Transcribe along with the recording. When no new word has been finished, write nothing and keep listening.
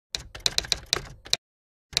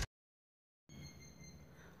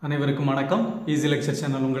அனைவருக்கும் வணக்கம். Easy lecture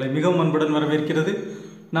channel உங்களை மிகவும் அன்புடன் வரவேற்கிறது.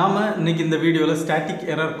 நாம இன்னைக்கு இந்த வீடியோவில் ஸ்டாட்டிக்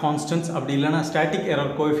எரர் கான்ஸ்டன்ட்ஸ் அப்படி இல்லைனா ஸ்டாட்டிக்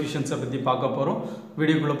எரர் கோஎஃபிஷியன்ட்ஸை பற்றி பார்க்க போகிறோம்.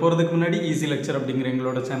 வீடியோக்குள்ளே போகிறதுக்கு முன்னாடி ஈஸி லெக்சர் அப்படிங்கிற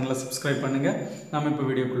எங்களோட சேனலை சப்ஸ்கிரைப் பண்ணுங்கள். நாம் இப்போ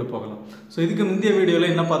வீடியோக்குள்ளே போகலாம். ஸோ இதுக்கு முந்தைய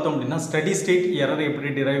வீடியோவில் என்ன பார்த்தோம் அப்படின்னா ஸ்டடி ஸ்டேட் எரர்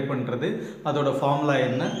எப்படி டிரைவ் பண்ணுறது, அதோட ஃபார்முலா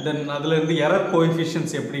என்ன, தென் அதுலேருந்து எரர்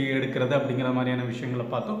கோஎஃபிஷியன்ட்ஸ் எப்படி எடுக்கிறது அப்படிங்கிற மாதிரியான விஷயங்களை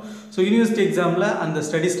பார்த்தோம். ஸோ யூனிவர்சிட்டி எக்ஸாமில் அந்த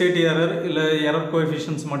ஸ்டடி ஸ்டேட் எரர் இல்லை எரர்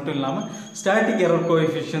கோஎஃபிஷியன்ட்ஸ் மட்டும் இல்லாமல் ஸ்டாட்டிக் எரர்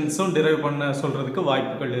கோஎஃபிஷியன்ட்ஸும் டிரைவ் பண்ண சொல்கிறதுக்கு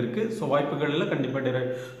வாய்ப்புகள் இருக்குது. ஸோ வாய்ப்புகளில்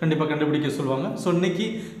கண்டிப்பாக கண்டுபிடிக்க சொல்லுவாங்க. ஸோ இன்னைக்கு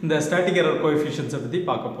இந்த ஸ்டாட்டிக் எரர் கோஎஃபிஷியன்ட்ஸை பற்றி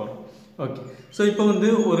பார்க்க போகிறோம். ஓகே, ஸோ இப்போ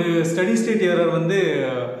ஒரு ஸ்டடி ஸ்டேட் எரர்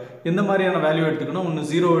எந்த மாதிரியான வேல்யூ எடுத்துக்கணும், ஒன்று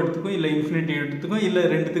 0 எடுத்துக்கும், இல்லை இன்ஃபினிட்டி எடுத்துக்கும், இல்லை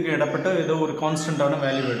ரெண்டுத்துக்கும் இடப்பட்ட ஏதோ ஒரு கான்ஸ்டன்டான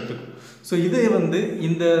வேல்யூ எடுத்துக்கும். ஸோ இதே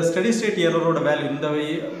இந்த ஸ்டடி ஸ்டேட் எரரோட வேல்யூ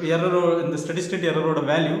இந்த ஸ்டடி ஸ்டேட் எரரோட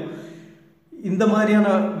வேல்யூ இந்த மாதிரியான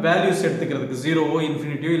வேல்யூஸ் எடுத்துக்கிறதுக்கு 0வோ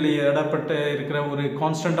இன்ஃபினிட்டியோ இல்லை இடப்பட்ட இருக்கிற ஒரு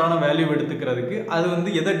கான்ஸ்டன்டான வேல்யூ எடுத்துக்கிறதுக்கு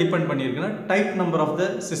அது எதை depend பண்ணியிருக்குன்னா type number of the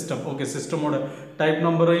system. Okay, சிஸ்டமோட type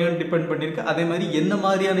நம்பரையும் டிபெண்ட் பண்ணியிருக்கு. அதே மாதிரி என்ன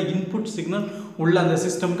மாதிரியான இன்புட் சிக்னல் உள்ள அந்த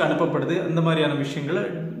சிஸ்டம்க்கு அனுப்பப்படுது, அந்த மாதிரியான விஷயங்களை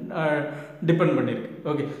டிபெண்ட் பண்ணியிருக்கு.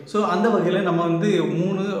 ஓகே, ஸோ அந்த வகையில் நம்ம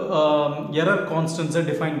 3 எரர் கான்ஸ்டன்ட்ஸை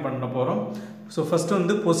டிஃபைன் பண்ண போகிறோம். So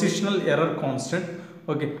first positional error constant.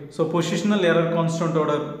 Okay, so positional error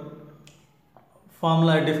கான்ஸ்டன்ட்டோட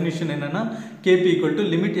formula definition என்னன்னா kp equal to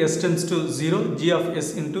limit s tends to 0 g of s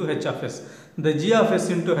into h of s. இந்த g of s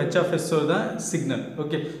into h of s தான் signal.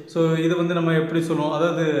 Okay, so இது நம்ம எப்படி சொல்லுவோம்,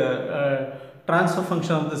 அதாவது transfer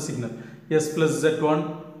function of the signal s plus z1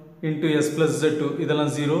 into s plus z2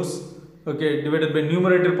 இதெல்லாம் zeros. Okay, divided by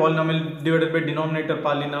numerator polynomial divided by denominator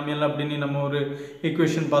polynomial அப்படின்னு நம்ம ஒரு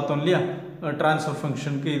ஈக்குவேஷன் பார்த்தோம் இல்லையா ட்ரான்ஸ்ஃபர்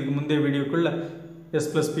ஃபங்க்ஷனுக்கு. இதுக்கு முந்தைய வீடியோக்குள்ள s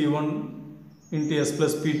plus p1 into s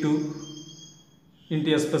plus p2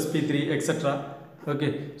 into s plus p3 etc. Okay,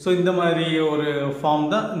 so இந்த மாதிரி ஒரு ஃபார்ம்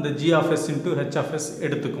தான் இந்த g of s into h of s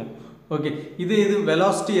எடுத்துக்கும். ஓகே, இது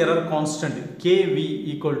velocity error constant kv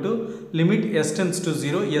equal to limit s tends to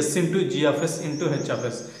 0 s into g of s into h of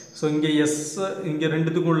s. So இங்கே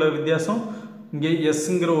ரெண்டுத்துக்கும் உள்ள வித்தியாசம், இங்கே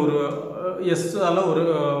எஸ்ங்கிற ஒரு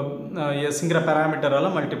எஸ்ங்கிற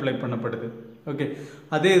பேராமீட்டரால் மல்டிப்ளை பண்ணப்படுது. ஓகே,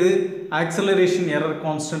 அதே ஆக்சலரேஷன் எரர்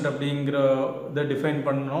கான்ஸ்டன்ட் அப்படிங்கிறத டிஃபைன்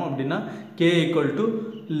பண்ணோம் அப்படின்னா k equal to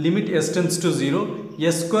limit s tends to 0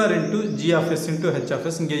 s square into g of s into h of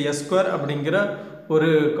s. இங்கே s square அப்படிங்கிற ஒரு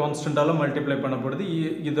கான்ஸ்டன்டால் மல்டிப்ளை பண்ணப்படுது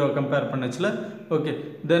இதை கம்பேர் பண்ணச்சில். ஓகே,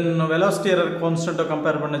 தென் வெலாசிட்டி எரர் கான்ஸ்டன்ட்டை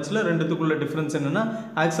கம்பேர் பண்ணச்சில் ரெண்டுத்துக்குள்ள டிஃப்ரென்ஸ் என்னென்னா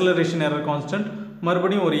ஆக்சலரேஷன் எரர் கான்ஸ்டன்ட்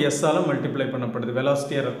மறுபடியும் ஒரு எஸ்ஸால் மல்டிப்ளை பண்ணப்படுது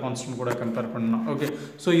வெலாசிட்டி எரர் கான்ஸ்டன்ட் கூட கம்பேர் பண்ணலாம். ஓகே,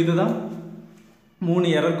 ஸோ இதுதான் 3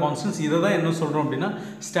 எரர் கான்ஸ்டன்ட்ஸ். இதை தான் என்ன சொல்கிறோம் அப்படின்னா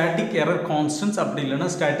ஸ்டாட்டிக் எரர் கான்ஸ்டன்ட்ஸ் அப்படி இல்லைனா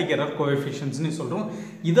ஸ்டாட்டிக் எரர் கோஎஃபிஷியன்ட்ஸ்னு சொல்கிறோம்.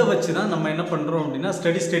 இதை வச்சு தான் நம்ம என்ன பண்ணுறோம் அப்படின்னா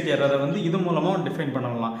ஸ்டடி ஸ்டேட் எரரை இது மூலமாக டிஃபைன்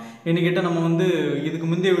பண்ணலாம். என்கிட்ட நம்ம இதுக்கு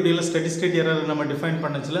முந்தைய வீடியோவில் ஸ்டடி ஸ்டேட் எரரை நம்ம define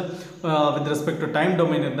பண்ணச்சில் with respect to time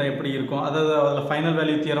domain இருந்தால் எப்படி இருக்கும், அதாவது அதில் ஃபைனல்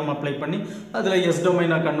வேல்யூ தியரம் அப்ளை பண்ணி அதில் எஸ்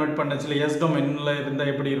டொமைனாக கன்வெர்ட் பண்ணச்சில் எஸ் டொமைனில்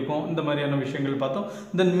இருந்தால் எப்படி இருக்கும், இந்த மாதிரியான விஷயங்கள் பார்த்தோம்.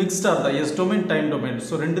 தென் மிக்ஸ்டாக இருந்தால் S domain time domain,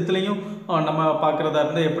 so ரெண்டுத்துலேயும் நம்ம பார்க்குறதா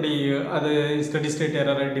இருந்தால் எப்படி அது ஸ்டடி ஸ்டேட்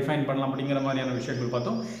எரரை டிஃபைன் பண்ணலாம் அப்படிங்கிற மாதிரியான விஷயங்கள்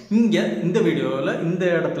பார்த்தோம். இங்கே இந்த வீடியோவில் இந்த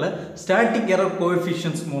இடத்துல ஸ்டாட்டிக் எரர்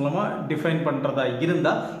கோஎஃபிஷியன்ட்ஸ் மூலமாக டிஃபைன் பண்ணுறதா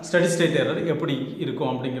இருந்தால் ஸ்டடி ஸ்டேட் எரர் எப்படி இருக்கும்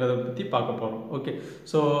அப்படிங்கிறத பற்றி பார்க்க போகிறோம். Okay,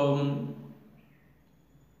 so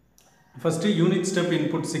first unit step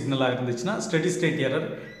input சிக்னலாக இருந்துச்சுன்னா ஸ்டடி ஸ்டேட் எரர்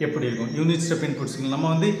எப்படி இருக்கும். யூனிட் ஸ்டெப் இன்புட் சிக்னல்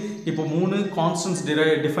நம்ம இப்போ 3 கான்ஸ்டன்ட்ஸ்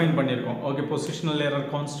டிஃபைன் பண்ணியிருக்கோம். Okay, positional error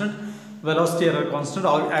constant, velocity error constant,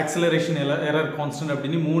 acceleration error constant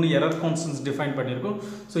அப்படின்னு 3 எரர் கான்ஸ்டன்ட்ஸ் டிஃபைன் பண்ணியிருக்கோம்.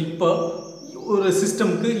 ஸோ இப்போ ஒரு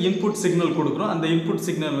சிஸ்டம்க்கு இன்புட் சிக்னல் கொடுக்குறோம். அந்த இன்புட்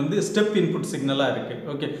சிக்னல் ஸ்டெப் இன்புட் சிக்னலாக இருக்குது.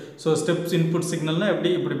 ஓகே, ஸோ ஸ்டெப்ஸ் இன்புட் சிக்னல்னால்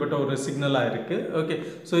இப்படிப்பட்ட ஒரு சிக்னலாக இருக்குது. ஓகே,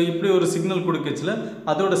 ஸோ இப்படி ஒரு சிக்னல் கொடுக்கச்சில்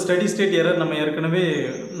அதோட ஸ்டடி ஸ்டேட் எரர் நம்ம ஏற்கனவே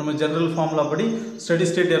நம்ம ஜெனரல் ஃபார்முலா படி study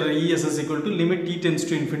state error ESS equal to limit t tends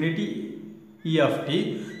to infinity e of t.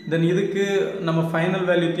 தென் இதுக்கு நம்ம ஃபைனல்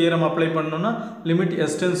வேல்யூ தியரம் அப்ளை பண்ணோம்னா limit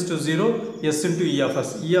s tends to 0 s into e of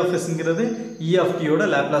s. e of sங்கிறது e of t யோட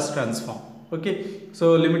Laplace transform. Okay, so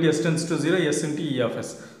limit s tends to 0 s into e of s.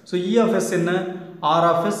 So e of s என்ன, r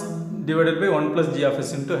of s divided by 1 plus g of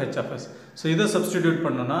s into h of s. So இதை substitute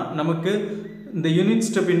பண்ணோன்னா நமக்கு இந்த unit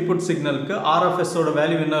step input சிக்னலுக்கு r of s ஓட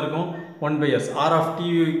value என்ன இருக்கும், 1/s. r of t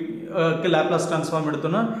க்கு லாப்லாஸ் ட்ரான்ஸ்ஃபார்ம்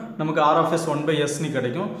எடுத்தோம்னா நமக்கு r of s 1/s னு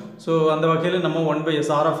கிடைக்கும். ஸோ அந்த வகையில் நம்ம 1/s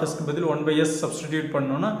r of s க்கு பதில் 1/s சப்ஸ்டிடியூட்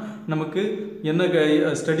பண்ணோன்னா நமக்கு என்ன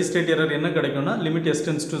ஸ்டடி ஸ்டேட் எரர் என்ன கிடைக்கும்னா limit s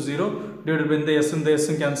tends to 0 divided by இந்த s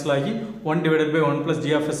கேன்சல் ஆகி 1 divided by 1 plus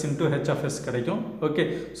g of s into h of s கிடைக்கும். ஓகே,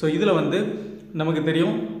 ஸோ இதில் நமக்கு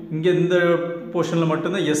தெரியும் இங்கே இந்த போர்ஷனில்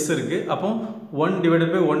மட்டும்தான் s இருக்குது. அப்போ 1 divided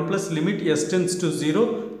by 1 plus limit s tends to 0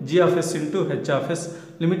 g of s into h of s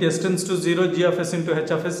limit s tends to 0 g of s into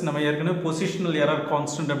h of s நம்ம ஏற்கனவே பொசிஷனல் எரர்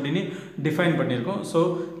கான்ஸ்டன்ட் அப்படின்னு டிஃபைன் பண்ணியிருக்கோம். So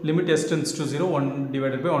limit s tends to 0 1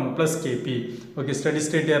 divided by 1 plus kp. Okay, study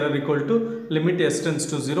state error equal to limit s tends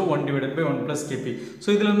to 0 1 divided by 1 plus kp. So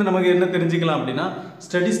இதில் வந்து நமக்கு என்ன தெரிஞ்சுக்கலாம் அப்படின்னா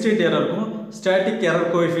ஸ்டடி ஸ்டேட் எரருக்கும் ஸ்டாட்டிக் எரர்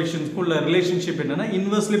கோஎஃபிஷியன்ட்ஸ்க்கும் உள்ள relationship என்னன்னா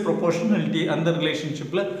இன்வெர்ஸ்லி ப்ரொபோர்ஷனாலிட்டி அந்த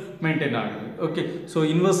ரிலேஷன்ஷிப்பில் மெயின்டைன் ஆகுது. ஓகே, ஸோ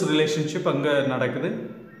இன்வெர்ஸ் ரிலேஷன்ஷிப் அங்கே நடக்குது.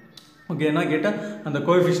 ஓகே, என்ன கேட்டால் அந்த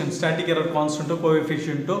கோஎஃபிஷியன்ட் ஸ்டாட்டிக் எரர் கான்ஸ்டன்ட்டோ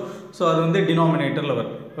கோஎஃபிஷியன்ட்டோ ஸோ அது வந்து டினாமினேட்டரில்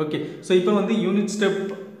வருது. ஓகே, ஸோ இப்போ வந்து யூனிட் ஸ்டெப்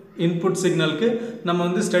இன்புட் சிக்னலுக்கு நம்ம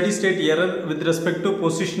வந்து study state error with respect to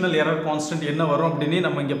positional error constant என்ன வரும் அப்படின்னு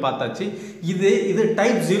நம்ம இங்கே பார்த்தாச்சு. இது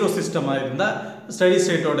டைப் 0 சிஸ்டமாக இருந்தால் ஸ்டடி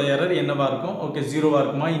ஸ்டேட்டோட எரர் என்னவாக இருக்கும்? ஓகே, 0வாக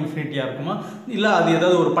இருக்குமா, இன்ஃபினிட்டியாக இருக்குமா, இல்லை அது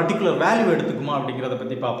ஏதாவது ஒரு பர்டிகுலர் வேல்யூ எடுத்துக்குமா அப்படிங்கிறத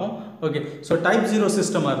பற்றி பார்ப்போம். ஓகே, ஸோ டைப் 0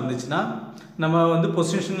 சிஸ்டமாக இருந்துச்சுன்னா நம்ம வந்து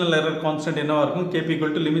பொசிஷனல் எரர் கான்ஸ்டன்ட் என்னவாக இருக்கும்? kp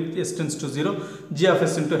equal to limit s tends to 0 g of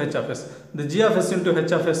s into h of s. இந்த g of s into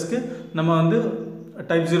h of s க்கு நம்ம வந்து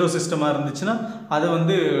டைப் 0 சிஸ்டமாக இருந்துச்சுன்னா அதை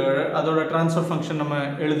வந்து அதோட ட்ரான்ஸ்ஃபர் ஃபங்க்ஷன் நம்ம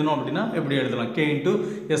எழுதணும் அப்படின்னா எப்படி எழுதலாம்? k into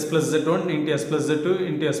s plus z1 into s plus z2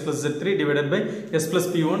 into s plus z3 divided by s plus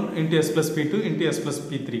p1 into s plus p2 into s plus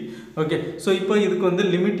p3. Okay, so இப்போ இதுக்கு வந்து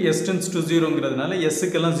limit s tends to 0ங்கிறதுனால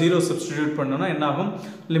எஸ்ஸுக்கெல்லாம் 0 substitute பண்ணோன்னா என்ன ஆகும்?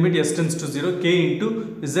 Limit s tends to 0 k into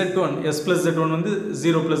z1 s plus z1 வந்து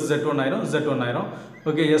 0 plus z1 ஆயிரும், z1 ஆயிரும்.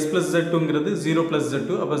 Okay, s plus z2ங்கிறது 0 plus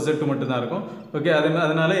z2, அப்போ z2 மட்டும்தான் இருக்கும். ஓகே,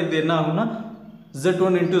 அதனால இது என்ன ஆகும்னா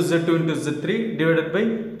z1 into z2 into z3 divided by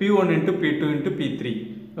p1 into p2 into p3.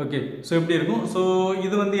 Okay, so எப்படி இருக்கும்? ஸோ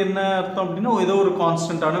இது வந்து என்ன அர்த்தம் அப்படின்னா ஏதோ ஒரு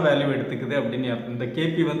கான்ஸ்டன்டான வேல்யூ எடுத்துக்குது அப்படின்னு அர்த்தம். இந்த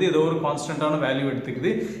கேபி வந்து ஏதோ ஒரு கான்ஸ்டன்டான வேல்யூ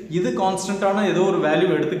எடுத்துக்குது. இது கான்ஸ்டன்டான ஏதோ ஒரு வேல்யூ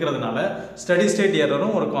எடுத்துக்கிறதுனால ஸ்டடி ஸ்டேட்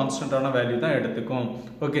எரரும் ஒரு கான்ஸ்டன்டான வேல்யூ தான் எடுத்துக்கும்.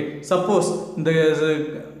 ஓகே, சப்போஸ் இந்த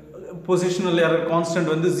பொசிஷனல் எரர்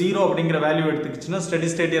கான்ஸ்டன்ட் வந்து 0 அப்படிங்கிற வேல்யூ எடுத்துக்கிச்சுன்னா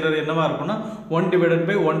ஸ்டடி ஸ்டேட் எரர் என்னவா இருக்கும்னா 1 divided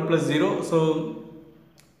by 1 plus 0.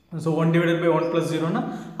 So 1 divided by 1 plus 0னா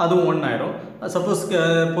அதுவும் 1 ஆயிரும். சப்போஸ்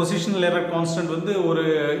பொசிஷனல் எரர் கான்ஸ்டன்ட் வந்து ஒரு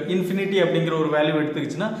இன்ஃபினிட்டி அப்படிங்கிற ஒரு வேல்யூ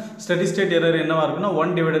எடுத்துக்கிச்சுன்னா ஸ்டடி ஸ்டேட் எரர் என்னவா இருக்குன்னா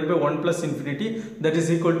 1 divided by 1 plus infinity that is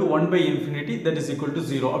equal to 1 by infinity that is equal to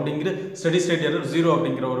 0 அப்படிங்கிற ஸ்டடி ஸ்டேட் எரர் 0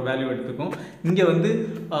 அப்படிங்கிற ஒரு வேல்யூ எடுத்துக்கும். இங்கே வந்து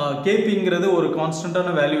கேபிங்கிறது ஒரு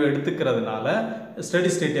கான்ஸ்டன்டான வேல்யூ எடுத்துக்கிறதுனால ஸ்டடி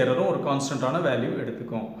ஸ்டேட் எரரும் ஒரு கான்ஸ்டன்டான வேல்யூ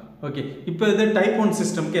எடுத்துக்கும். ஓகே, இப்போ இது டைப் 1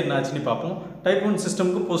 சிஸ்டம்க்கு என்ன ஆச்சுன்னு பார்ப்போம். டைப் 1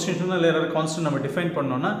 சிஸ்டம்க்கு பொசிஷனல் எரர் கான்ஸ்டன்ட் நம்ம டிஃபைன்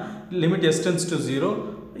பண்ணோம்னா limit s tends to 0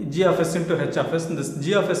 g of s into h of s. இந்த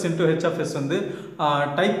g of s into h of s வந்து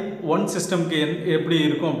டைப் 1 சிஸ்டம்க்கு எப்படி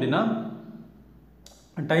இருக்கும் அப்படின்னா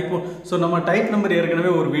டைப் 1. ஸோ நம்ம டைப் நம்பர்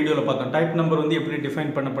ஏற்கனவே ஒரு வீடியோவில் பார்த்தோம். டைப் நம்பர் வந்து எப்படி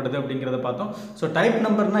டிஃபைன் பண்ணப்படுது அப்படிங்கிறத பார்த்தோம். ஸோ டைப்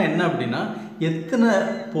நம்பர்னால் என்ன அப்படின்னா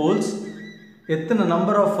எத்தனை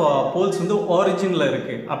நம்பர் ஆஃப் போல்ஸ் வந்து ஆரிஜினில்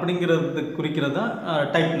இருக்குது அப்படிங்கிறது குறிக்கிறது தான்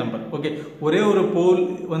டைப் நம்பர். ஓகே, ஒரே ஒரு போல்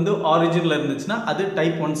வந்து ஆரிஜினில் இருந்துச்சுன்னா அது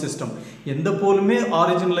டைப் 1 சிஸ்டம். எந்த போலுமே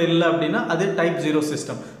ஆரிஜினில் இல்லை அப்படின்னா அது டைப் 0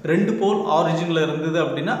 சிஸ்டம். 2 போல் ஆரிஜினில் இருந்தது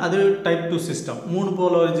அப்படின்னா அது டைப் 2 சிஸ்டம். 3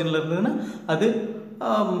 போல் ஆரிஜினில் இருந்ததுன்னா அது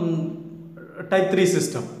டைப் 3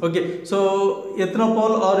 சிஸ்டம். ஓகே, ஸோ எத்தனை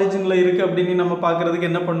போல் ஆரிஜினில் இருக்குது அப்படின்னு நம்ம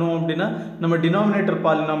பார்க்குறதுக்கு என்ன பண்ணுவோம் அப்படின்னா நம்ம டினாமினேட்டர்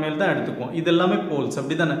பாலினாமியல் தான் எடுத்துக்குவோம். இது எல்லாமே போல்ஸ்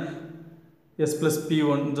அப்படி தானே, s plus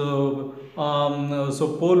p1. ஸோ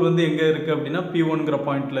போல் வந்து எங்கே இருக்குது அப்படின்னா p1ங்கிற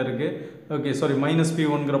பாயிண்டில் இருக்குது. ஓகே, சாரி மைனஸ்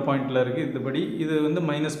p1ங்கிற பாயிண்டில் இருக்குது. இதுபடி இது வந்து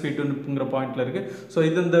மைனஸ் p2ங்கிற பாயிண்டில் இருக்குது. ஸோ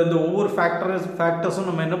இது இந்த ஒவ்வொரு ஃபேக்டர்ஸும்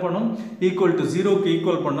நம்ம என்ன பண்ணோம்? ஈக்குவல் டு 0க்கு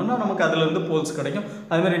ஈக்குவல் பண்ணோம்னா நமக்கு அதிலேருந்து போல்ஸ் கிடைக்கும்.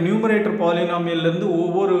 அதுமாதிரி நியூமரேட்டர் பாலினாமியல்லேருந்து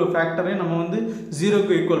ஒவ்வொரு ஃபேக்டரையும் நம்ம வந்து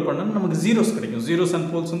 0க்கு ஈக்குவல் பண்ணோம்னா நமக்கு ஜீரோஸ் கிடைக்கும். ஜீரோஸ் அண்ட்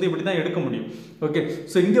போல்ஸ் வந்து இப்படி தான் எடுக்க முடியும். ஓகே,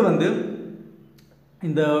 ஸோ இங்கே வந்து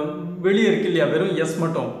இந்த வெளியே இருக்கு இல்லையா வெறும் எஸ்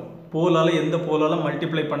மட்டும் போலால் எந்த போலால்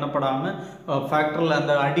மல்டிப்ளை பண்ணப்படாமல் ஃபேக்டரில்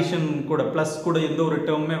அந்த அடிஷன் கூட ப்ளஸ் கூட எந்த ஒரு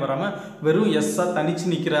டேர்மே வராமல் வெறும் எஸ்ஸாக தனிச்சு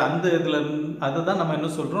நிற்கிற அந்த இதில் அதை தான் நம்ம என்ன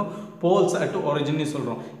சொல்கிறோம்? போல்ஸ் அட் ஒரிஜின்னு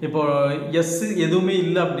சொல்கிறோம். இப்போ எஸ் எதுவுமே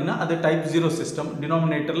இல்லை அப்படின்னா அது டைப் 0 சிஸ்டம்.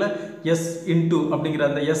 டினாமினேட்டரில் எஸ் இன்டூ அப்படிங்கிற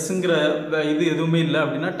அந்த எஸ்ங்கிற இது எதுவுமே இல்லை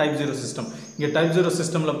அப்படின்னா டைப் 0 சிஸ்டம். இங்கே டைப் 0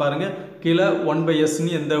 சிஸ்டமில் பாருங்கள் கீழே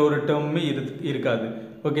 1/sன்னு எந்த ஒரு டேர்முமே இருக்காது.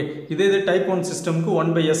 ஓகே, இதே இது டைப் 1 சிஸ்டமுக்கு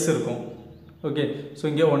 1/s இருக்கும். ஓகே, ஸோ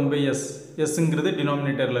இங்கே 1/s எஸ்ங்கிறது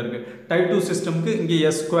டினாமினேட்டரில் இருக்குது. டைப் 2 சிஸ்டமுக்கு இங்கே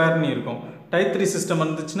s ஸ்கொயர்னு இருக்கும். டைப் 3 சிஸ்டம்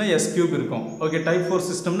வந்துச்சுன்னா s கியூப் இருக்கும். Okay, type 4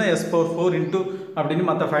 சிஸ்டம்னா s power 4 into அப்படின்னு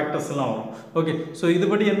மற்ற ஃபேக்டர்ஸ் எல்லாம் வரும். ஓகே, ஸோ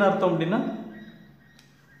இதுபடி என்ன அர்த்தம் அப்படின்னா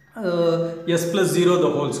s plus 0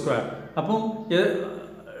 the whole square. அப்போ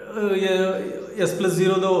s plus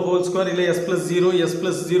 0 the whole square இல்லை s plus 0 s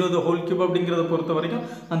plus 0 the whole cube அப்படிங்கிறத பொறுத்த வரைக்கும்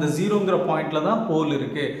அந்த 0ங்கிற பாயிண்ட்ல தான் போல்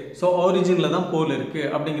இருக்கு. ஸோ ஆரிஜின்ல தான் போல் இருக்கு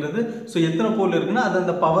அப்படிங்கிறது. ஸோ எத்தனை போல் இருக்குன்னா அது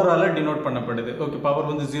அந்த பவரால் டினோட் பண்ணப்படுது. ஓகே, பவர்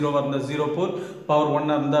வந்து 0வாக இருந்தால் 0 போல், பவர்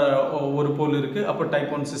 1 இருந்தால் ஒரு போல் இருக்கு. அப்போ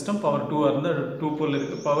டைப் 1 சிஸ்டம். பவர் 2 இருந்தால் 2 போல்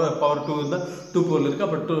இருக்கு. பவர் 2 இருந்தால் 2 போல் இருக்கு.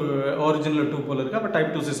 அப்போ ஆரிஜினில் 2 போல் இருக்கு. அப்போ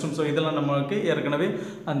டைப் 2 சிஸ்டம். ஸோ இதெல்லாம் நமக்கு ஏற்கனவே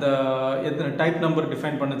அந்த டைப் நம்பர்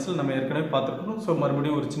டிஃபைன் பண்ணச்சு நம்ம ஏற்கனவே பார்த்துருக்கணும். ஸோ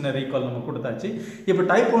மறுபடியும் ஒரு சின்ன ரீகால் நம்ம கொடுத்தாச்சு. இப்போ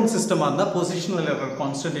டைப் 1 சிஸ்டமாக இருந்தால் பொசிஷனல் எரர்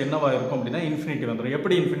கான்ஸ்டன்ட் என்னவா இருக்கும் அப்படின்னா இன்ஃபினிட்டி வந்துடும்.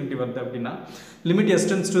 எப்படி இன்ஃபினிட்டி வருது அப்படின்னா limit s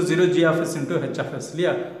tends to 0 g of s into h of s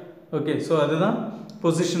இல்லையா? ஓகே, ஸோ அதுதான்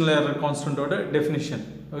positional error கான்ஸ்டன்ட்டோட definition.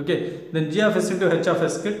 Okay, then g of s into h of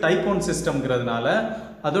s க்கு டைப் 1 சிஸ்டம்ங்கிறதுனால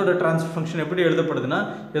அதோட ட்ரான்ஸ்ஃபர் ஃபங்க்ஷன் எப்படி எழுதப்படுதுன்னா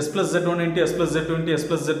s plus z1 into s plus z2 into s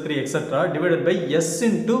plus z3 etc. divided by s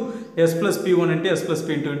into s plus p1 into s plus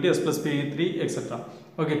p2 into s plus p3 etc.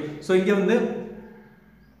 Okay, so இங்கே வந்து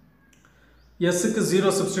எஸ்ஸுக்கு 0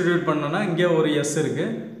 substitute பண்ணோன்னா இங்கே ஒரு S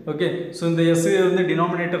இருக்குது. Okay, so இந்த S வந்து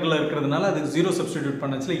டினாமினேட்டரில் இருக்கிறதுனால அதுக்கு 0 substitute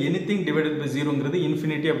பண்ணச்சுல anything divided by 0ங்கிறது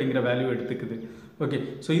infinity அப்படிங்கிற வேல்யூ எடுத்துக்குது. ஓகே,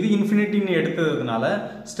 ஸோ இது இன்ஃபினிட்டின்னு எடுத்ததுனால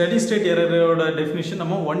ஸ்டடி ஸ்டேட் எரரோட டெஃபினிஷன்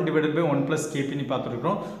நம்ம 1 டிவைடட் பை 1 ப்ளஸ் கேபின்னு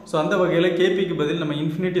பார்த்துருக்கோம். ஸோ அந்த வகையில் கேபிக்கு பதில் நம்ம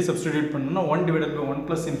இன்ஃபினிட்டி சப்ஸ்டிடியூட் பண்ணோம்னா 1 divided by 1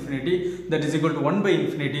 plus infinity that is equal to 1 by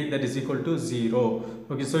infinity that is equal to 0.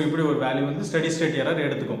 Okay, so இப்படி ஒரு வேல்யூ வந்து ஸ்டடி ஸ்டேட் எரர்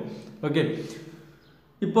எடுத்துக்கும். ஓகே,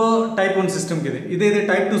 இப்போ டைப் 1 சிஸ்டம்க்கு இதே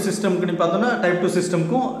டைப் 2 சிஸ்டம்க்கு நீ பார்த்தோன்னா டைப் 2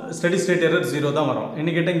 சிஸ்டம்க்கும் ஸ்டடி ஸ்டேட் எரர் 0 தான் வரும்.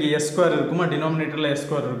 என்ன கேட்டால் இங்கே s ஸ்கொயர் இருக்குமா, டினாமினேட்டரில் s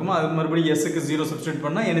ஸ்கொயர் இருக்குமா, அது மறுபடியும் எஸ்ஸுக்கு 0 சப்ஸ்டியூட்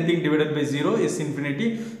பண்ணால் anything divided by 0 is infinity.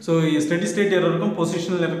 So study state எரருக்கும்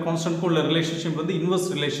positional error கான்ஸ்டன்ட்க்கும் உள்ள ரிலேஷன்ஷிப் வந்து இன்வர்ஸ்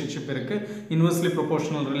ரிலேஷன்ஷிப் இருக்குது, இன்வர்ஸ்லி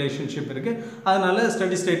ப்ரொபோர்ஷனல் ரிலேஷன்ஷிப் இருக்குது. அதனால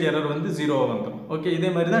ஸ்டடி ஸ்டேட் எரர் வந்து 0 வந்துடும். ஓகே,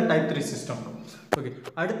 இதே மாதிரி தான் டைப் 3 சிஸ்டம். ஓகே,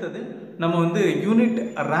 அடுத்தது நம்ம வந்து யூனிட்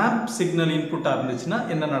ரேம்ப் சிக்னல் இன்புட்டாக இருந்துச்சுன்னா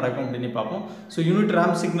என்ன நடக்கும் அப்படின்னு பார்ப்போம். ஸோ யூனிட்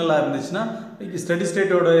ரேம்ப் சிக்னலாக இருந்துச்சுன்னா study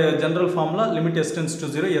ஸ்டேட்டோட general formula limit s tends to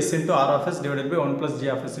 0 s into r of s divided by 1 plus g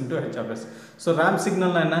of s into h of s. So ramp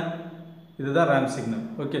சிக்னல்னா என்ன? இதுதான் ரேம்ப் சிக்னல்.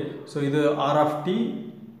 ஓகே, ஸோ இது r of t,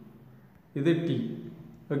 இது t.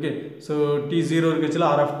 Okay, so t0 இருக்குச்சுல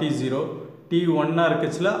r of t 0, t1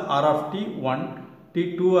 இருக்குச்சுல r of t 1,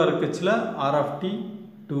 t2 இருக்குச்சுல r of t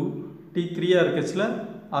 2, t3 இருக்குச்சுல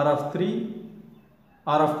r of 3,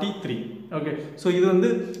 r of t 3. Okay, so இது வந்து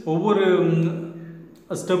ஒவ்வொரு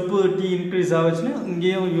step t increase ஆச்சுன்னா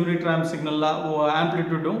இங்கேயும் unit ramp சிக்னலில்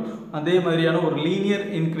ஆம்ப்ளிடியூடும் அதே மாதிரியான ஒரு லீனியர்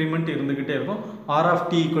இன்க்ரிமெண்ட் இருந்துக்கிட்டே இருக்கும். r of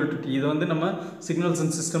t equal to t, இது வந்து நம்ம சிக்னல்ஸ்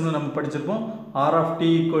அண்ட் சிஸ்டமில் நம்ம படிச்சிருப்போம். r of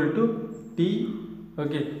t equal to t,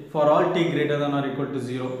 okay, for all t greater than or equal to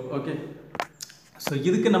 0. Okay, so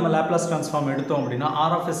இதுக்கு நம்ம லேப்லாஸ் ட்ரான்ஸ்ஃபார்ம் எடுத்தோம் அப்படின்னா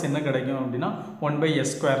ஆர் ஆஃப் எஸ் என்ன கிடைக்கும் அப்படின்னா 1 by s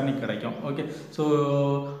ஸ்கொயர்னு கிடைக்கும். Okay, so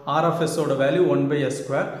R of எஸ்ஸோட value 1 by s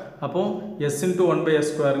square. அப்போது s into 1 by s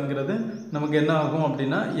ஸ்கொயருங்கிறது நமக்கு என்ன ஆகும்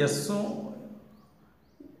அப்படின்னா எஸ்ஸும்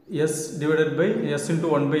s divided by s into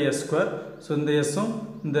 1 by s square. So இந்த எஸ்ஸும்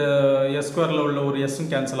இந்த s ஸ்கொயரில் உள்ள ஒரு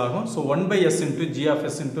எஸ்ஸும் கேன்சல் ஆகும். So 1 by s into g of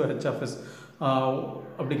s into h of s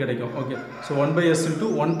அப்படி கிடைக்கும். Okay, so 1 by s into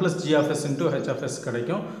 1 plus g of s into h of s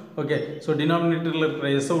கிடைக்கும். Okay, so டினாமினேட்டரில் இருக்கிற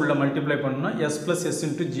எஸ்ஸை உள்ள மல்டிப்ளை பண்ணோம்னா s plus s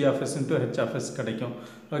into g of s into h of s கிடைக்கும்.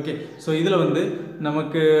 Okay, so இதில் வந்து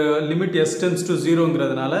நமக்கு limit s tends to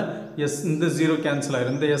 0ங்கிறதுனால s இந்த 0 கேன்சல்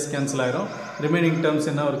ஆயிரும், இந்த s கேன்சல் ஆயிரும். ரிமைனிங் டேர்ம்ஸ்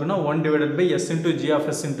என்ன இருக்குன்னா 1 divided by s into g of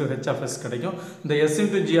s into h of s கிடைக்கும். இந்த s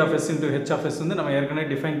into g of s into h of s வந்து நம்ம ஏற்கனவே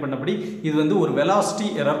டிஃபைன் பண்ணபடி இது வந்து ஒரு velocity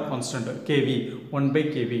error constant kv, 1 by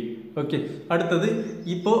kv. Okay, அடுத்தது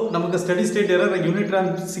இப்போ நமக்கு study state error unit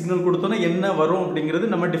ramp signal கொடுத்தோன்னா என்ன வரும் அப்படிங்கிறது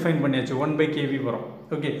நம்ம டிஃபைன் பண்ணியாச்சு. 1 by kv வரும்.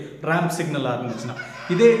 ஓகே, ரேம்ப் சிக்னலாக இருந்துச்சுன்னா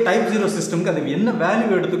இதே டைப் 0 சிஸ்டம்க்கு அது என்ன வேல்யூ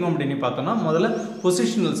எடுத்துக்கும் அப்படின்னு பார்த்தோம்னா முதல்ல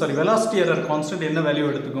பொசிஷனல் வெலாசிட்டி எரர் கான்ஸ்டன்ட் என்ன வேல்யூ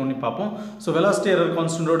எடுத்துக்கும்னு பார்ப்போம். So velocity error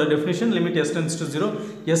கான்ஸ்டன்டோட definition limit s tends to 0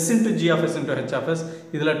 s into g of s into h of s.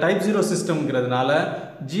 இதில் type 0 சிஸ்டம்ங்கிறதுனால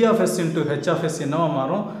g of s into h of s என்னவா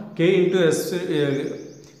மாறும்? k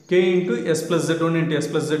into s plus z1 into s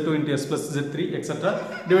plus z2 into s plus z3 etc.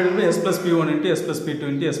 divided by s plus p1 into s plus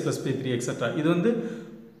p2 into s plus p3 etc. இது வந்து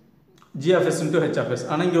g of s into h of s.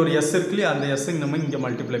 ஆனால் இங்கே ஒரு s இருக்குல்லையே அந்த s நம்ம இங்கே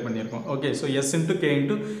multiply பண்ணியிருக்கோம். Okay, so s into k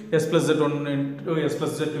into s plus z1 into s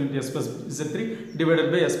plus z2 into s plus z3 divided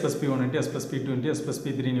by s plus p1 into s plus p2 into s plus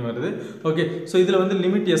p3 வருது. Okay, so இதில் வந்து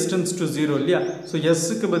limit s tends to 0 இல்லையா? So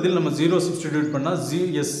எஸ்ஸுக்கு பதில் நம்ம 0 substitute பண்ணால்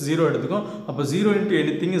s 0 எடுத்துக்கும். அப்போ 0 into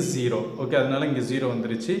anything is 0. Okay, அதனால இங்கே 0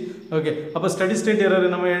 வந்துருச்சு. ஓகே, அப்போ ஸ்டடி ஸ்டேட்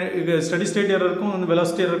எரர் நம்ம ஸ்டடி ஸ்டேட் எரருக்கும் வந்து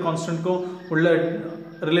வெலாசிட்டி எரர் கான்ஸ்டன்ட்க்கும் உள்ள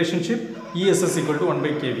relationship ESS equal to 1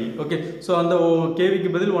 by kV. Okay, so அந்த கேவிக்கு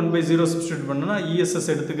பதில் 1 by 0 சப்ஸ்டியூட் பண்ணோன்னா ESS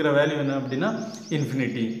எடுத்துக்கிற வேல்யூ என்ன அப்படின்னா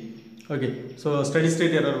infinity. Okay so study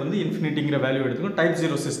state error வந்து இன்ஃபினிட்டிங்கிற வேல்யூ எடுத்துக்கும் டைப்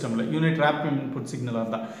 0 சிஸ்டமில் யூனிட் ரேப் இன்புட் சிக்னலாக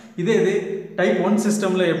இருந்தால். இதே டைப் 1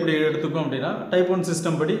 சிஸ்டமில் எப்படி எடுத்துக்கும் அப்படின்னா டைப் 1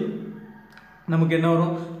 சிஸ்டம் படி நமக்கு என்ன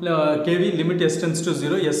வரும் KV limit S tends to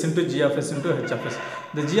 0 S into G of S into H of S.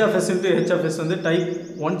 இந்த G of S into H of S வந்து டைப்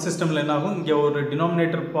 1 சிஸ்டமில் என்ன ஆகும், இங்கே ஒரு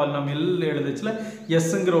டினாமினேட்டர் பாலினாமியல் எழுதுச்சுல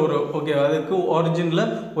எஸ்ங்கிற ஒரு ஓகே அதுக்கு ஆரிஜினில்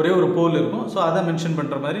ஒரே ஒரு போல் இருக்கும். ஸோ அதை மென்ஷன்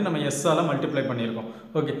பண்ணுற மாதிரி நம்ம எஸ்ஸால் மல்டிப்ளை பண்ணியிருக்கோம்.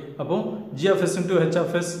 ஓகே அப்போது G of S into H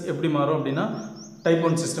of S எப்படி மாறும் அப்படின்னா type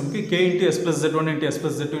 1 system ki k into s plus z1 into s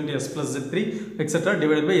plus z2 into s plus z3 etc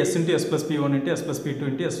divided by s into s plus p1 into s plus p2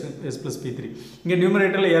 into s plus p3. இங்க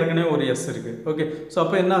நியூமரேட்டர்ல ஏற்கனவே ஒரு s இருக்கு. Okay so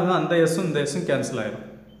அப்ப என்ன ஆகும், அந்த s உம் இந்த s உம் cancel ஆயிடும்.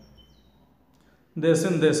 இந்த s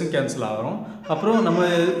உம் கேன்சல் ஆகும். அப்புறம் நம்ம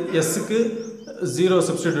s க்கு 0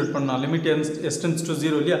 சப்ஸ்டிட்யூட் பண்ணலாம். லிமிட் s tends to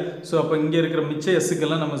 0 இல்லையா. ஸோ அப்போ இங்கே இருக்கிற மிச்ச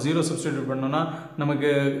எஸ்ஸுக்கெல்லாம் நம்ம 0 சப்ஸ்டிட்யூட் பண்ணோம்னா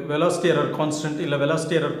நமக்கு வெலாசிட்டி எரர் கான்ஸ்டன்ட் இல்லை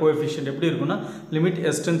வெலாசிட்டி எரர் கோஎஃபிஷியன்ட் எப்படி இருக்குன்னா limit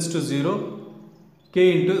s tends to 0 k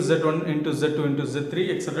into z1 into z2 into z3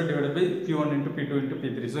 etc divided by p1 into p2 into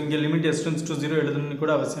p3. So இங்கே லிமிட் s tends to 0 எழுதணும்னு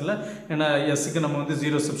கூட அவசியம் இல்லை, ஏன்னா எஸ்க்கு நம்ம வந்து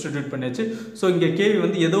 0 சப்ஸ்டிட்யூட் பண்ணியாச்சு. ஸோ இங்கே கேவி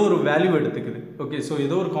வந்து ஏதோ ஒரு வேல்யூ எடுத்துக்குது. ஓகே ஸோ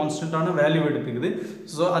ஏதோ ஒரு கான்ஸ்டன்டான வேல்யூ எடுத்துக்குது.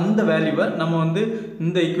 ஸோ அந்த வேல்யூவை நம்ம வந்து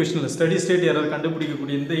இந்த ஈக்குவேஷனில் ஸ்டடி ஸ்டேட் எரர்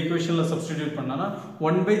கண்டுபிடிக்கக்கூடிய இந்த ஈக்குவேஷனில் சப்ஸ்டிட்யூட் பண்ணோன்னா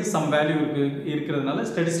 1 some வேல்யூ இருக்கிறதுனால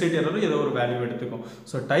ஸ்டடி ஸ்டேட் எரரும் ஏதோ ஒரு வேல்யூ எடுத்துக்கும்.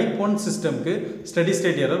 So type 1 சிஸ்டம்க்கு study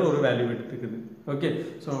state error ஒரு வேல்யூ எடுத்துக்குது. Okay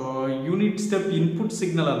so unit step input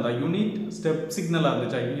சிக்னலாக இருந்தால் யூனிட் ஸ்டெப் சிக்னலாக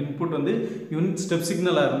இருந்துச்சா, இன்புட் வந்து யூனிட் ஸ்டெப்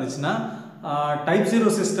சிக்னலாக இருந்துச்சுன்னா டைப்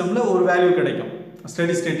 0 சிஸ்டமில் ஒரு வேல்யூ கிடைக்கும்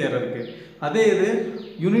ஸ்டடி ஸ்டேட் எரருக்கு. அதே இது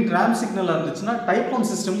யூனிட் ரேம் சிக்னலாக இருந்துச்சுன்னா டைப் 1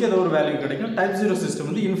 சிஸ்டம்க்கு ஏதோ ஒரு வேல்யூ கிடைக்கும். டைப் 0 சிஸ்டம்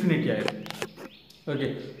வந்து இன்ஃபினிட்டி ஆகிடும். ஓகே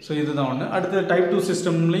ஸோ இதுதான் ஒன்று. அடுத்து டைப் 2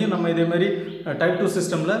 சிஸ்டம்லையும் நம்ம இதே மாதிரி டைப் 2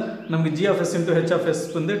 சிஸ்டமில் நமக்கு G of S into H of S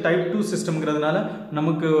வந்து டைப் 2 சிஸ்டம்ங்கிறதுனால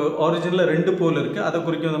நமக்கு ஆரிஜினில் 2 போல் இருக்குது. அதை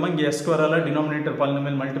குறிக்கும் விதமாக இங்கே எஸ் ஸ்கொயரால் டினாமினேட்டர்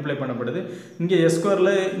பாலினாமியல் மல்டிப்ளை பண்ணப்படுது. இங்கே எஸ்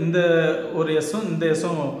ஸ்கொயரில் இந்த ஒரு எஸ்ஸும் இந்த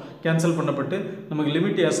எஸ்ஸும் கேன்சல் பண்ணப்பட்டு நமக்கு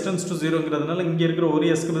லிமிட் எஸ் டென்ஸ் டு 0ங்கிறதுனால இங்கே இருக்கிற ஒரு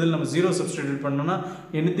எஸ்க்கு பதில் நம்ம 0 சப்ஸ்டிட்யூட் பண்ணோம்னா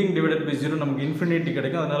எனிதிங் டிவைடட் பை 0 நமக்கு இன்ஃபினிட்டி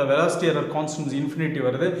கிடைக்கும். அதனால் வெலாசிட்டி எரர் கான்ஸ்டன்ட் இன்ஃபினிட்டி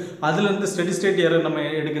வருது. அதுலேருந்து ஸ்டடி ஸ்டேட் எரர் நம்ம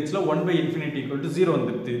எடுக்கச்சில் 1/∞ = 0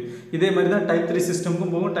 வந்துடுது. இதே மாதிரி தான் டைப் 3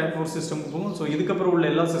 சிஸ்டமுக்கும் போகும், டைப் 4 சிஸ்டமுக்கும் போகும். ஸோ இதுக்கப்புறம் உள்ள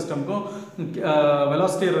எல்லா சிஸ்டமுக்கும்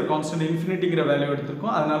வெலாசிட்டி எரர் கான்ஸ்டன்ட் இன்ஃபினிட்டிங்கிற வேல்யூ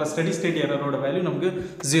எடுத்திருக்கோம். அதனால் ஸ்டடி ஸ்டேட் எரரோட வேல்யூ நமக்கு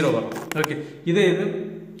 0 வரும். ஓகே இதே இது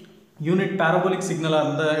யூனிட் பேரபோலிக் சிக்னலாக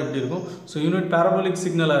இருந்தால் எப்படி இருக்கும். ஸோ யூனிட் பேரபோலிக்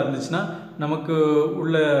சிக்னலாக இருந்துச்சுன்னா நமக்கு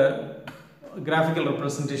உள்ள கிராஃபிக்கல்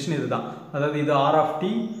ரெப்ரசன்டேஷன் இதுதான். அதாவது இது R of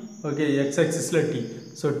D, okay X ஆக்சிஸில் D.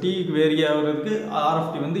 So டிக்கு வேரி ஆகிறதுக்கு ஆர் ஆஃப்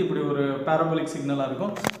டி வந்து இப்படி ஒரு பேரபோலிக் சிக்னலாக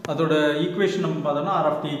இருக்கும். அதோட ஈக்குவேஷன் நம்ம பார்த்தோம்னா R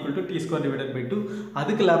of D equal to t² divided by 2.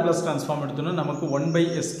 அதுக்கு லேப்லாஸ் ட்ரான்ஸ்ஃபார்ம் எடுத்தோம்னா நமக்கு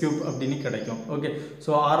 1/s³ அப்படின்னு கிடைக்கும். Okay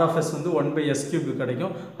so R of S வந்து 1/s³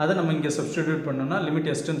 கிடைக்கும். அதை நம்ம இங்கே சப்ஸ்டிட்யூட் பண்ணோம்னா limit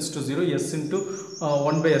s tends to 0 s into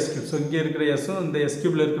 1/s³. So இங்கே இருக்கிற எஸ்ஸும் இந்த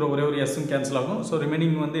s³ இருக்கிற ஒரே ஒரு எஸ்ஸும் கேன்சல் ஆகும். ஸோ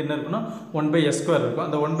ரிமைனிங் வந்து என்ன இருக்குன்னா 1/s² இருக்கும்.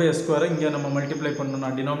 அந்த 1/s² இங்கே நம்ம மல்டிப்ளை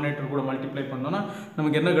பண்ணோம்னா டினாமினேட்டர் கூட மல்டிப்ளை பண்ணோம்னா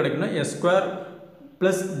நமக்கு என்ன கிடைக்குன்னா s²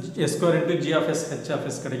 plus s² into g of s h of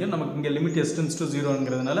s கிடைக்கும். நமக்கு இங்கே லிமிட் s tends to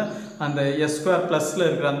 0ங்கிறதுனால அந்த s² ப்ளஸில்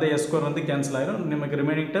இருக்கிற அந்த s² வந்து கேன்சல் ஆயிடும். நமக்கு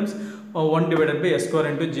remaining terms 1 divided by s²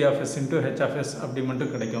 into g of s into h of s அப்படி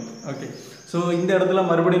மட்டும் கிடைக்கும். ஓகே ஸோ இந்த இடத்துல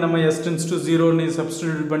மறுபடியும் நம்ம s tends to 0ன்னு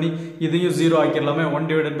சப்ஸ்டிட்யூட் பண்ணி இதையும் 0 ஆக்கிடலாமே,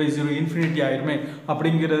 1 divided by 0 இன்ஃபினிட்டி ஆயிருமே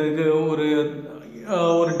அப்படிங்கிறதுக்கு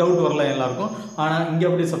ஒரு டவுட் வரலாம் எல்லாருக்கும். ஆனால் இங்கே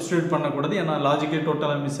அப்படி சப்ஸ்டிட்யூட் பண்ணக்கூடாது, ஏன்னா லாஜிக்கே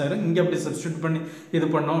டோட்டலாக மிஸ் ஆயிரும். இங்கே அப்படி சப்ஸ்டிட்யூட் பண்ணி இது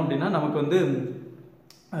பண்ணோம் அப்படின்னா நமக்கு வந்து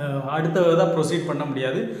அடுத்ததாக ப்ரொசீட் பண்ண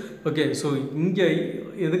முடியாது. ஓகே ஸோ இங்கே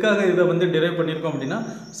எதுக்காக இதை வந்து டிரைவ் பண்ணியிருக்கோம் அப்படின்னா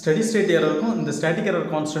ஸ்டடி ஸ்டேட் எரருக்கும் இந்த ஸ்டாட்டிக் எரர்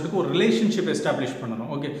கான்ஸ்டன்ட்டுக்கும் ஒரு ரிலேஷன்ஷிப் எஸ்டாப்ளிஷ்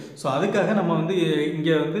பண்ணணும். ஓகே ஸோ அதுக்காக நம்ம வந்து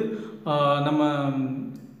இங்கே வந்து நம்ம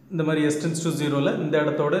இந்த மாதிரி s tends to 0ல இந்த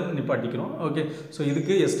இடத்தோட நிப்பாட்டிக்கிறோம். ஓகே ஸோ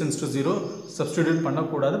இதுக்கு s tends to 0 சப்ஸ்டிட்யூட்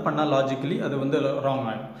பண்ணக்கூடாது, பண்ணால் லாஜிக்கலி அது வந்து ராங்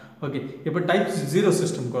ஆகிடும். ஓகே இப்போ டைப் 0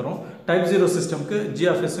 சிஸ்டம்க்கு வரும். Type 0 சிஸ்டம்க்கு g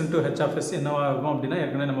of s into h of s என்னவாக இருக்கும் அப்படின்னா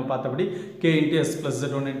ஏற்கனவே நம்ம பார்த்தபடி k into s plus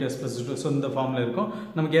z1 into s plus z2. So இந்த ஃபார்மில் இருக்கும்.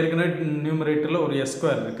 நமக்கு ஏற்கனவே நியூமரேட்டரில் ஒரு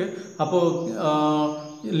s² இருக்குது.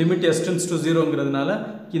 அப்போது லிமிட் s tends to 0ங்கிறதுனால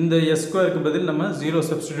இந்த s²க்கு பதில் நம்ம 0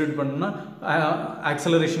 சப்ஸ்டிட்யூட் பண்ணோம்னா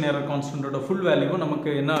ஆக்சலரேஷன் எரர் கான்ஸ்டன்ட்டோட ஃபுல் வேல்யூவும்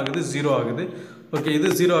நமக்கு என்ன ஆகுது, 0 ஆகுது. ஓகே இது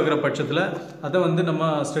 0 ஆகிற பட்சத்தில் அதை வந்து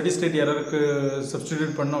நம்ம ஸ்டடி ஸ்டேட் எரருக்கு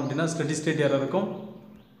சப்ஸ்டிட்யூட் பண்ணோம் அப்படின்னா study state எரருக்கும்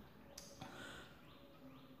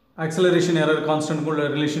acceleration error கான்ஸ்டன்ட்குள்ள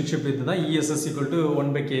relationship இதுதான் ESS =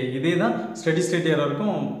 1/k. இதே தான் ஸ்டடி ஸ்டேட்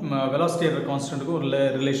எரருக்கும் வெலாசிட்டி எரர் கான்ஸ்டன்ட்டுக்கும் ஒரு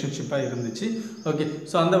ரிலேஷன்ஷிப்பாக இருந்துச்சு. ஓகே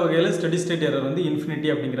ஸோ அந்த வகையில் ஸ்டடி ஸ்டேட் எரர் வந்து இன்ஃபினிட்டி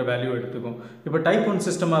அப்படிங்கிற வேல்யூ எடுத்துக்கும். இப்போ டைப் 1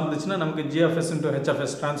 சிஸ்டமாக இருந்துச்சுன்னா நமக்கு g of s into h of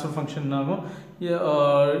s transfer function ஆகும்.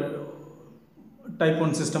 டைப்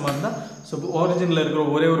 1 சிஸ்டமாக இருந்தால் ஸோ ஒரிஜினில் இருக்கிற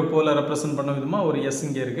ஒரே ஒரு போலை ரெப்ரசென்ட் பண்ண விதமாக ஒரு எஸ்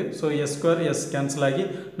இங்கே இருக்குது. So S square S cancel ஆகி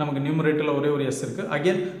நமக்கு நியூமரேட்டரில் ஒரே ஒரு எஸ் இருக்குது.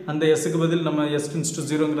 அகெயின் அந்த எஸ்ஸுக்கு பதில் நம்ம எஸ் டென்ஸ் டு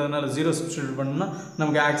 0ங்கிறதுனால 0 சப்ஸ்டியூட் பண்ணோம்னா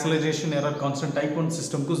நமக்கு ஆக்சலரேஷன் எரர் கான்ஸ்டன்ட் டைப் 1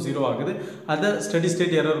 சிஸ்டம்க்கு 0 ஆகுது. அதை ஸ்டடி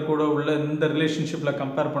ஸ்டேட் எரர் கூட உள்ள இந்த ரிலேஷன்ஷிப்பில்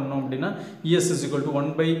கம்பேர் பண்ணோம் அப்படின்னா ES is equal to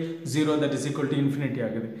 1/0 that is equal to infinity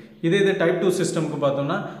ஆகுது. இதே டைப் 2 சிஸ்டம்க்கு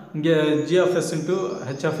பார்த்தோம்னா இங்கே G of S into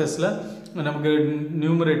H of Sல நமக்கு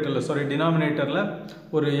நியூமரேட்டரில் டினாமினேட்டரில்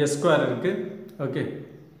ஒரு எஸ் ஸ்கொயர் இருக்குது. ஓகே,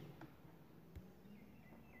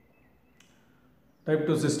 டைப்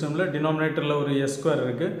 2 சிஸ்டமில் டினாமினேட்டரில் ஒரு எஸ் ஸ்கொயர்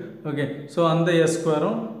இருக்குது. ஓகே, ஸோ அந்த எஸ்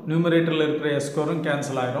ஸ்கொயரும் நியூமரேட்டரில் இருக்கிற எஸ் ஸ்கொயரும்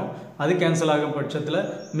கேன்சல் ஆகிரும். அது கேன்சல் ஆகும் பட்சத்தில்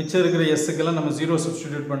மிச்சம் இருக்கிற எஸ்ஸுக்கெல்லாம் நம்ம 0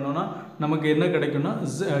 சப்ஸ்டியூட் பண்ணோன்னா நமக்கு என்ன கிடைக்கும்னா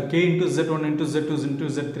K into Z1 into Z2 into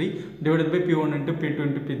Z3 divided by P1 into P2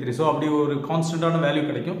 into P3. So அப்படி ஒரு கான்ஸ்டண்ட்டான வேல்யூ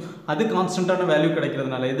கிடைக்கும். அது கான்ஸ்டண்ட்டான வேல்யூ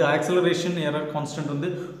கிடைக்கிறதுனால இது ஆக்சலரேஷன் எரர் கான்ஸ்டன்ட் வந்து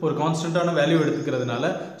ஒரு கான்ஸ்டண்ட்டான value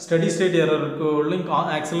எடுத்துக்கிறதுனால study state எரருக்குள்ள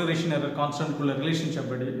acceleration error கான்ஸ்டன்ட்குள்ள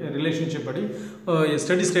relationship படி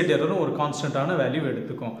ஸ்டடி ஸ்டேட் எரரும் ஒரு கான்ஸ்டண்ட்டான வேல்யூ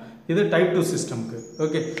எடுத்துக்கும். இது டைப் 2 சிஸ்டம்க்கு.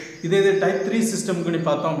 ஓகே, இதே டைப் 3 சிஸ்டம்க்கு நீ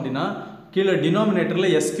பார்த்தோம் அப்படின்னா கீழே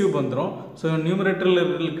டினாமினேட்டரில் எஸ் கியூப் வந்துடும். ஸோ நியூமரேட்டரில்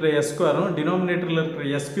இருக்கிற எஸ் ஸ்கொயரும் டினாமினேட்டரில் இருக்கிற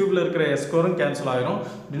எஸ் கியூபில் இருக்கிற எஸ் ஸ்கொயரும் கேன்சல் ஆகிரும்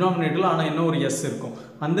டினாமினேட்டரில். ஆனால் இன்னும் ஒரு எஸ் இருக்கும்.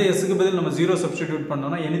 அந்த எஸ்ஸுக்கு பதில் நம்ம 0 சப்ஸ்டிடியூட்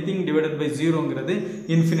பண்ணோம்னா anything divided by 0ங்கிறது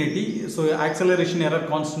infinity. So acceleration error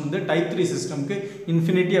constant வந்து டைப் 3 சிஸ்டம்க்கு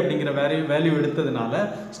இன்ஃபினிட்டி அப்படிங்கிற வேல்யூ எடுத்ததுனால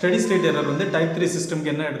ஸ்டடி ஸ்டேட் எரர் வந்து டைப் 3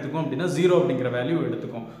 சிஸ்டம்க்கு என்ன எடுத்துக்கும் அப்படின்னா 0 அப்படிங்கிற வேல்யூ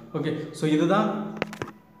எடுத்துக்கும். ஓகே, ஸோ இதுதான்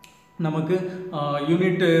நமக்கு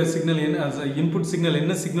யூனிட் சிக்னல் இன்புட் சிக்னல்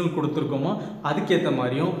என்ன சிக்னல் கொடுத்துருக்கோமோ அதுக்கேற்ற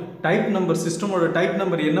மாதிரியும் டைப் நம்பர் சிஸ்டமோட டைப்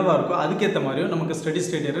நம்பர் என்னவா இருக்கோ அதுக்கேற்ற மாதிரியும் நமக்கு ஸ்டடி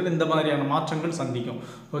ஸ்டேட் எரர் இந்த மாதிரியான மாற்றங்கள் சந்திக்கும்.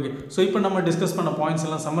 ஓகே, ஸோ இப்போ நம்ம டிஸ்கஸ் பண்ண பாயிண்ட்ஸ்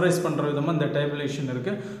எல்லாம் சம்மரைஸ் பண்ணுற விதமாக இந்த டேபிளேஷன்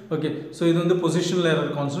இருக்குது. ஓகே, ஸோ இது வந்து பொசிஷனல்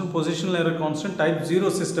எரர் கான்ஸ்டன்ட் டைப்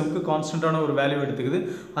 0 சிஸ்டம்க்கு கான்ஸ்டன்ட்டான ஒரு வேல்யூ எடுத்துக்குது.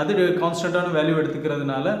 அது கான்ஸ்டன்ட்டான வேல்யூ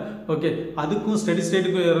எடுத்துக்கிறதுனால ஓகே அதுக்கும் ஸ்டடி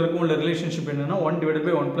ஸ்டேட்டுக்கும் எரருக்கும் உள்ள ரிலேஷன்ஷிப் என்னென்னா 1 divided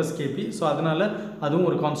by 1 plus KP. So அதனால் அதுவும்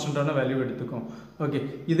ஒரு கான்ஸ்டன்ட்டான வேல்யூ எடுத்துக்கும். ஓகே,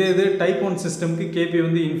 இதே டைப் 1 சிஸ்டம்க்கு KP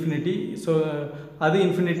வந்து இன்ஃபினிட்டி. ஸோ அது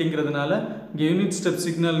இன்ஃபினிட்டிங்கிறதுனால இங்கே யூனிட் ஸ்டெப்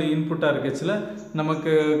சிக்னல் இன்புட்டாக இருக்கச்சில்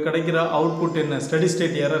நமக்கு கிடைக்கிற அவுட்புட் என்ன ஸ்டடி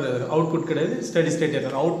ஸ்டேட் எரர் அவுட்புட் கிடையாது, ஸ்டடி ஸ்டேட்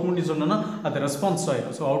எரர் அவுட்புட்னு சொன்னோன்னா அது ரெஸ்பான்ஸ்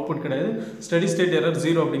ஆகிடும். ஸோ அவுட்புட் கிடையாது, ஸ்டடி ஸ்டேட் எரர்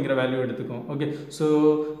 0 அப்படிங்கிற வேல்யூ எடுத்துக்கும். ஓகே, ஸோ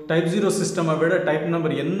டைப் 0 சிஸ்டமை விட டைப்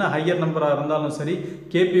நம்பர் என்ன ஹையர் நம்பராக இருந்தாலும் சரி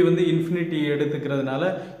KP வந்து இன்ஃபினிட்டி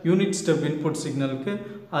எடுத்துக்கிறதுனால யூனிட் ஸ்டெப் இன்புட் சிக்னலுக்கு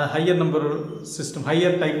higher number system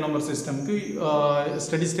higher type number சிஸ்டம்க்கு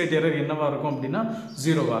study state error என்னவாக இருக்கும் அப்படின்னா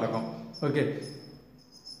 0வாக இருக்கும். ஓகே,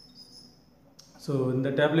 ஸோ இந்த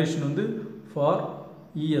டேப்லேஷன் வந்து for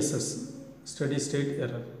ESS study state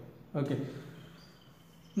error. Okay,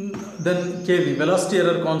 then KV velocity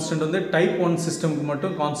error constant வந்து டைப் 1 சிஸ்டம்க்கு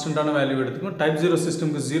மட்டும் கான்ஸ்டன்ட்டான வேல்யூ எடுத்துக்கும், டைப் 0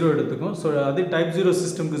 சிஸ்டம்க்கு 0 எடுத்துக்கும். ஸோ அது டைப் 0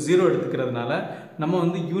 சிஸ்டம்க்கு 0 எடுத்துக்கிறதுனால நம்ம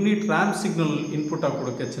வந்து யூனிட் ரேம்ப் சிக்னல் இன்புட்டாக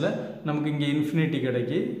கொடுக்கச்சில் நமக்கு இங்கே இன்ஃபினிட்டி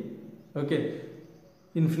கிடைக்கி. Okay,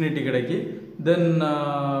 infinity கிடைக்கி. தென்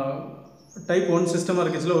டைப் 1 சிஸ்டமாக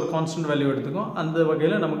இருக்கச்சில் ஒரு கான்ஸ்டன்ட் வேல்யூ எடுத்துக்கும். அந்த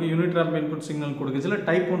வகையில் நமக்கு unit ramp input signal கொடுக்கச்சில்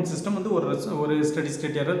type 1 system வந்து ஒரு ஸ்டடி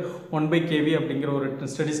ஸ்டேட் எரர் 1/KV அப்படிங்கிற ஒரு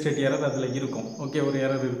ஸ்டடி ஸ்டேட் எரர் அதில் இருக்கும். ஓகே, ஒரு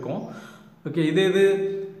எரர் இருக்கும். ஓகே, இதே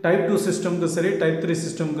டைப் 2 சிஸ்டம்க்கு சரி டைப் 3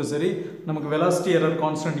 சிஸ்டம்க்கு சரி நமக்கு வெலாசிட்டி எரர்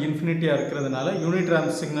கான்ஸ்டன்ட் இன்ஃபினிட்டியாக இருக்கிறதுனால யூனிட்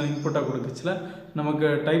ரேம்ப் சிக்னல் இன்புட்டாக கொடுக்கச்சில் நமக்கு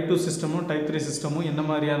டைப் 2 சிஸ்டமும் டைப் 3 சிஸ்டமும் என்ன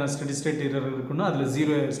மாதிரியான ஸ்டடி ஸ்டேட் எரர் இருக்குன்னா அதில்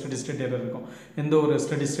 0 ஸ்டடி ஸ்டேட் எரர் இருக்கும், எந்த ஒரு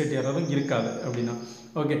ஸ்டடி ஸ்டேட் எரரும் இருக்காது அப்படின்னா.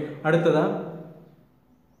 ஓகே, அடுத்ததாக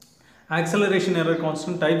ஆக்சலரேஷன் எரர்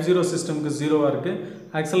கான்ஸ்டன்ட் டைப் 0 சிஸ்டம்க்கு 0வாக இருக்குது,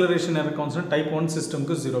 ஆக்சலரேஷன் எரர் கான்ஸ்டன்ட் டைப் 1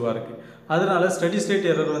 சிஸ்டம்க்கு 0வாக இருக்குது. அதனால் ஸ்டடி ஸ்டேட்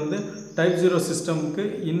எரர் வந்து type 0 சிஸ்டம்க்கு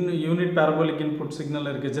unit parabolic input signal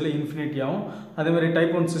இருக்கிறதுல இன்ஃபினிட்டியாகவும் அதேமாதிரி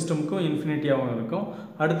டைப் 1 சிஸ்டம்க்கும் இன்ஃபினிட்டியாகவும் இருக்கும்.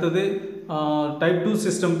 அடுத்தது டைப் 2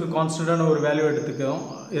 சிஸ்டம்க்கு கான்ஸ்டன்ட்டான ஒரு வேல்யூ எடுத்துக்கிறோம்.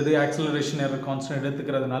 இது acceleration error constant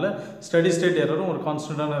எடுத்துக்கிறதுனால study state எரரும் ஒரு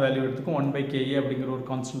கான்ஸ்டன்ட்டான வேல்யூ எடுத்துக்கும், 1/KE அப்படிங்கிற ஒரு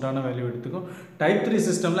கான்ஸ்டன்ட்டான வேல்யூ எடுத்துக்கும். டைப் 3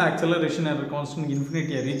 சிஸ்டமில் ஆக்சலரேஷன் எரர் கான்ஸ்டன்ட்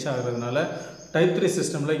இன்ஃபினிட்டியை ரீச் ஆகிறதுனால டைப் 3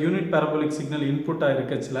 சிஸ்டமில் யூனிட் பேரபோலிக் சிக்னல் இன்புட்டாக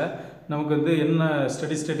இருக்கச்சில் நமக்கு வந்து என்ன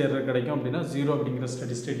ஸ்டடி ஸ்டேட் எரர் கிடைக்கும் அப்படின்னா 0 அப்படிங்கிற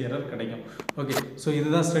ஸ்டடி ஸ்டேட் எரர் கிடைக்கும். ஓகே, ஸோ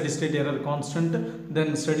இதுதான் ஸ்டடி ஸ்டேட் எரர் கான்ஸ்டன்ட்.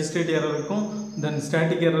 தென் ஸ்டடி ஸ்டேட் எரருக்கும் தென்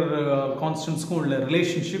ஸ்டாட்டிக் எரர் கான்ஸ்டன்ட்ஸ்க்கும் உள்ள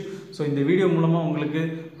ரிலேஷன்ஷிப். ஸோ இந்த வீடியோ மூலமாக உங்களுக்கு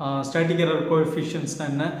ஸ்டாட்டிக் எரர் கோஎஃபிஷியன்ட்ஸ்னால்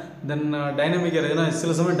என்ன, தென் டைனமிக் எரர், ஏன்னா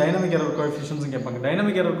சில சமயம் டைனமிக் எரர் கோஎஃபிஷியன்ட்ஸும் கேட்பாங்க.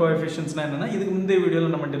 டைனமிக் எரர் கோஎஃபிஷியன்ட்ஸ்னால் என்னென்னா இதுக்கு முந்தைய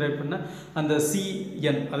வீடியோவில் நம்ம டிரைவ் பண்ண அந்த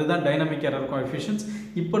CN அதுதான் டைனமிக் எரர் கோஎஃபிஷியன்ட்ஸ்.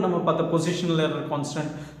 இப்போ நம்ம பார்த்த பொசிஷனல் எரர்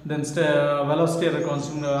கான்ஸ்டன்ட், தென் velocity error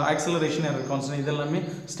constant, acceleration acceleration error constant இதெல்லாமே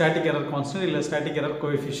ஸ்டாட்டிக் எரர் கான்ஸ்டன்ட் இல்லை ஸ்டாட்டிக் எரர்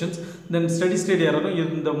கோஎஃபிஷியன்ஸ். தென் ஸ்டடி ஸ்டேட் எரரும்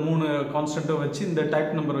இந்த 3 கான்ஸ்டன்ட்டை வச்சு இந்த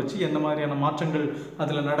டைப் நம்பர் வச்சு என்ன மாதிரியான மாற்றங்கள்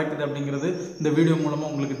அதில் நடக்குது அப்படிங்கிறது இந்த வீடியோ மூலமாக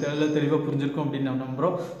உங்களுக்கு தெளிவாக புரிஞ்சிருக்கும் அப்படின்னு நான்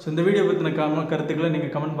நம்புகிறோம். ஸோ இந்த வீடியோ பற்றின கருத்துக்களை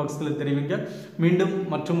நீங்கள் கமெண்ட் பாக்ஸில் தெரிவிங்க. மீண்டும்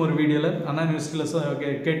மற்றும் ஒரு வீடியோவில் அண்ணா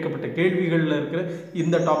யூனிவர்சிட்டியில் கேட்கப்பட்ட கேள்விகளில் இருக்கிற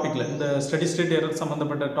இந்த டாப்பிக்கில் இந்த ஸ்டடி ஸ்டேட் எரர்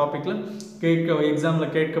சம்மந்தப்பட்ட டாப்பிக்கில்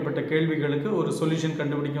எக்ஸாமில் கேட்கப்பட்ட கேள்விகளுக்கு ஒரு சொல்யூஷன்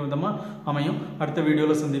கண்டுபிடிக்கும் விதமாக அமையும். அடுத்த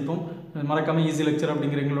வீடியோவில் சந்திப்போம். மறக்காமல் ஈஸி லெக்சர்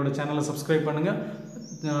அப்படிங்கிற எங்களோட சேனலை சப்ஸ்கிரைப் பண்ணுங்கள்,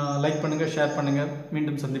 லைக் பண்ணுங்கள், ஷேர் பண்ணுங்கள்.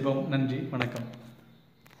 மீண்டும் சந்திப்போம். நன்றி, வணக்கம்.